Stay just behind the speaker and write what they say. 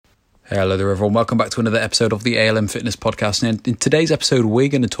Hello there everyone, welcome back to another episode of the ALM Fitness Podcast. And in today's episode we're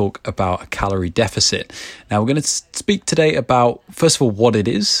going to talk about a calorie deficit. Now we're going to speak today about, first of all, what it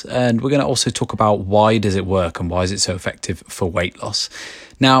is, and we're going to also talk about why does it work and why is it so effective for weight loss.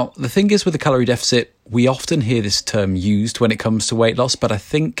 Now the thing is with the calorie deficit, we often hear this term used when it comes to weight loss, but I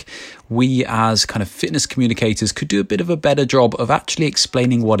think we as kind of fitness communicators could do a bit of a better job of actually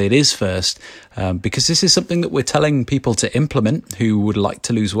explaining what it is first, because this is something that we're telling people to implement who would like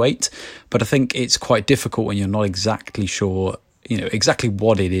to lose weight, but I think it's quite difficult when you're not exactly sure, exactly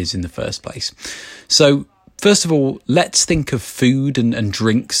what it is in the first place. So first of all, let's think of food and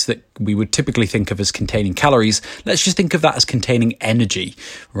drinks that we would typically think of as containing calories. Let's just think of that as containing energy,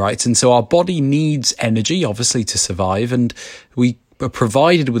 right? And so our body needs energy, obviously, to survive, and we are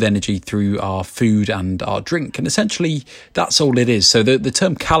provided with energy through our food and our drink. And essentially, that's all it is. So the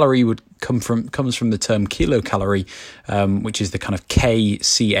term calorie comes from the term kilocalorie, which is the kind of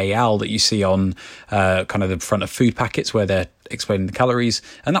KCAL that you see on kind of the front of food packets where they're explaining the calories,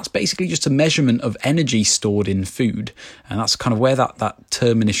 and that's basically just a measurement of energy stored in food, and that's kind of where that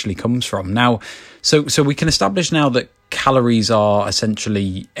term initially comes from. Now, so we can establish now that calories are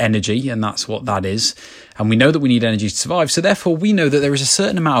essentially energy, and that's what that is, and we know that we need energy to survive, so therefore we know that there is a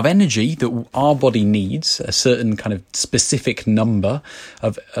certain amount of energy that our body needs, a certain kind of specific number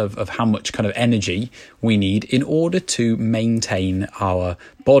of how much kind of energy we need in order to maintain our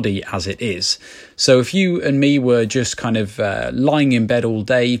body as it is. So if you and me were just kind of lying in bed all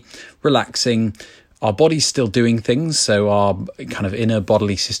day, relaxing, our body's still doing things, so our kind of inner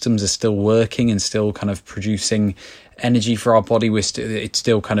bodily systems are still working and still kind of producing energy for our body. It's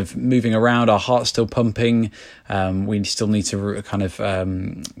still kind of moving around, our heart's still pumping, we still need to kind of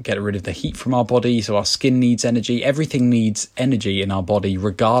get rid of the heat from our body, so our skin needs energy. Everything needs energy in our body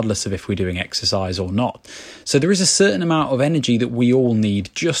regardless of if we're doing exercise or not. So there is a certain amount of energy that we all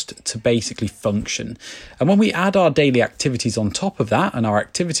need just to basically function. And when we add our daily activities on top of that, and our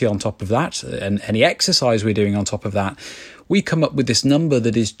activity on top of that, and any exercise we're doing on top of that, we come up with this number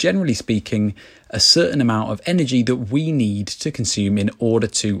that is, generally speaking, a certain amount of energy that we need to consume in order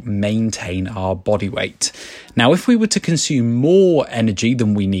to maintain our body weight. Now, if we were to consume more energy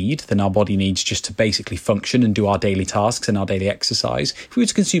than our body needs just to basically function and do our daily tasks and our daily exercise, if we were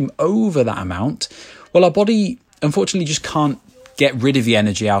to consume over that amount, well, our body unfortunately just can't get rid of the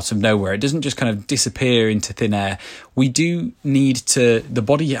energy out of nowhere. It doesn't just kind of disappear into thin air. We do need to, the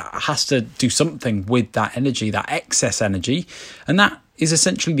body has to do something with that energy, that excess energy. And that is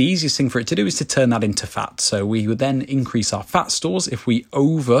essentially the easiest thing for it to do, is to turn that into fat. So we would then increase our fat stores if we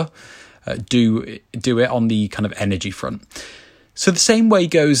do it on the kind of energy front. So the same way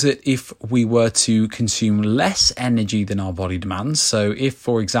goes that if we were to consume less energy than our body demands. So if,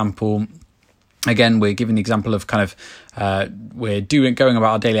 for example, again, we're giving the example of kind of we're going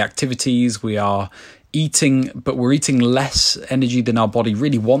about our daily activities, we are eating, but we're eating less energy than our body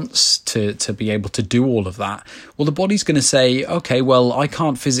really wants to be able to do all of that. Well, the body's going to say, okay, well, I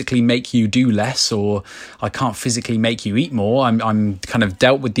can't physically make you do less, or I can't physically make you eat more. I'm kind of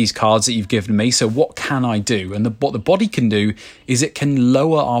dealt with these cards that you've given me, so what can I do? And what the body can do is it can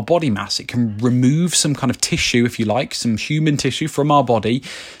lower our body mass. It can remove some kind of tissue, if you like, some human tissue from our body,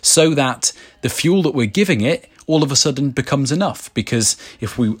 so that the fuel that we're giving it all of a sudden becomes enough, because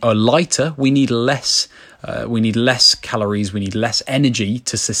if we are lighter, we need less calories, we need less energy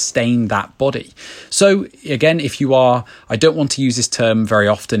to sustain that body. So again, if you are, I don't want to use this term very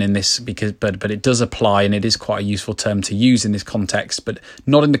often in this, but it does apply, and it is quite a useful term to use in this context, but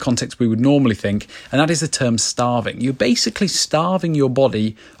not in the context we would normally think, and that is the term starving. You're basically starving your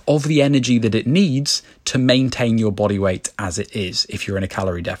body of the energy that it needs to maintain your body weight as it is if you're in a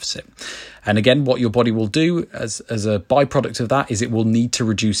calorie deficit. And again, what your body will do as a byproduct of that is it will need to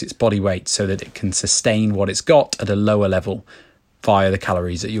reduce its body weight so that it can sustain what it's got at a lower level via the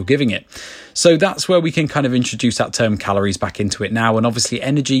calories that you're giving it. So that's where we can kind of introduce that term calories back into it now. And obviously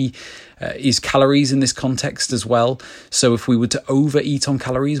energy is calories in this context as well. So if we were to overeat on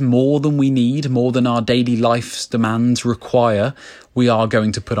calories, more than we need, more than our daily life's demands require, we are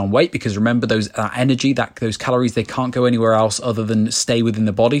going to put on weight, because remember, those calories, they can't go anywhere else other than stay within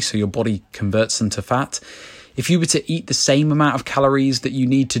the body. So your body converts them to fat. If you were to eat the same amount of calories that you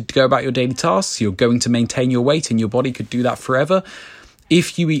need to go about your daily tasks, you're going to maintain your weight, and your body could do that forever.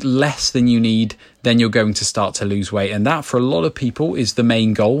 If you eat less than you need, then you're going to start to lose weight. And that, for a lot of people, is the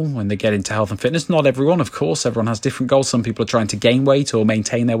main goal when they get into health and fitness. Not everyone, of course. Everyone has different goals. Some people are trying to gain weight or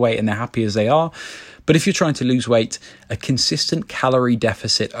maintain their weight, and they're happy as they are. But if you're trying to lose weight, a consistent calorie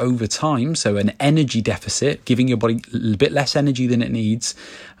deficit over time, so an energy deficit, giving your body a bit less energy than it needs,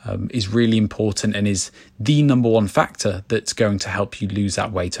 is really important and is the number one factor that's going to help you lose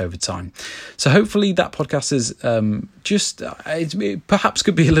that weight over time. So hopefully that podcast is it perhaps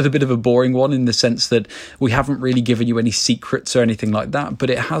could be a little bit of a boring one in the sense that we haven't really given you any secrets or anything like that, but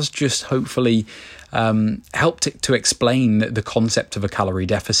it has just hopefully helped it to explain the concept of a calorie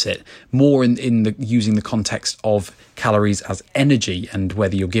deficit more in using the context of calories as energy, and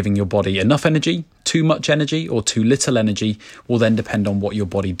whether you're giving your body enough energy, too much energy, or too little energy will then depend on what your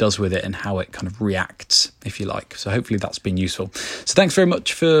body does with it and how it kind of reacts, if you like. So hopefully that's been useful. So thanks very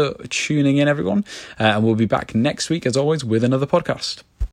much for tuning in, everyone, and we'll be back next week as always with another podcast.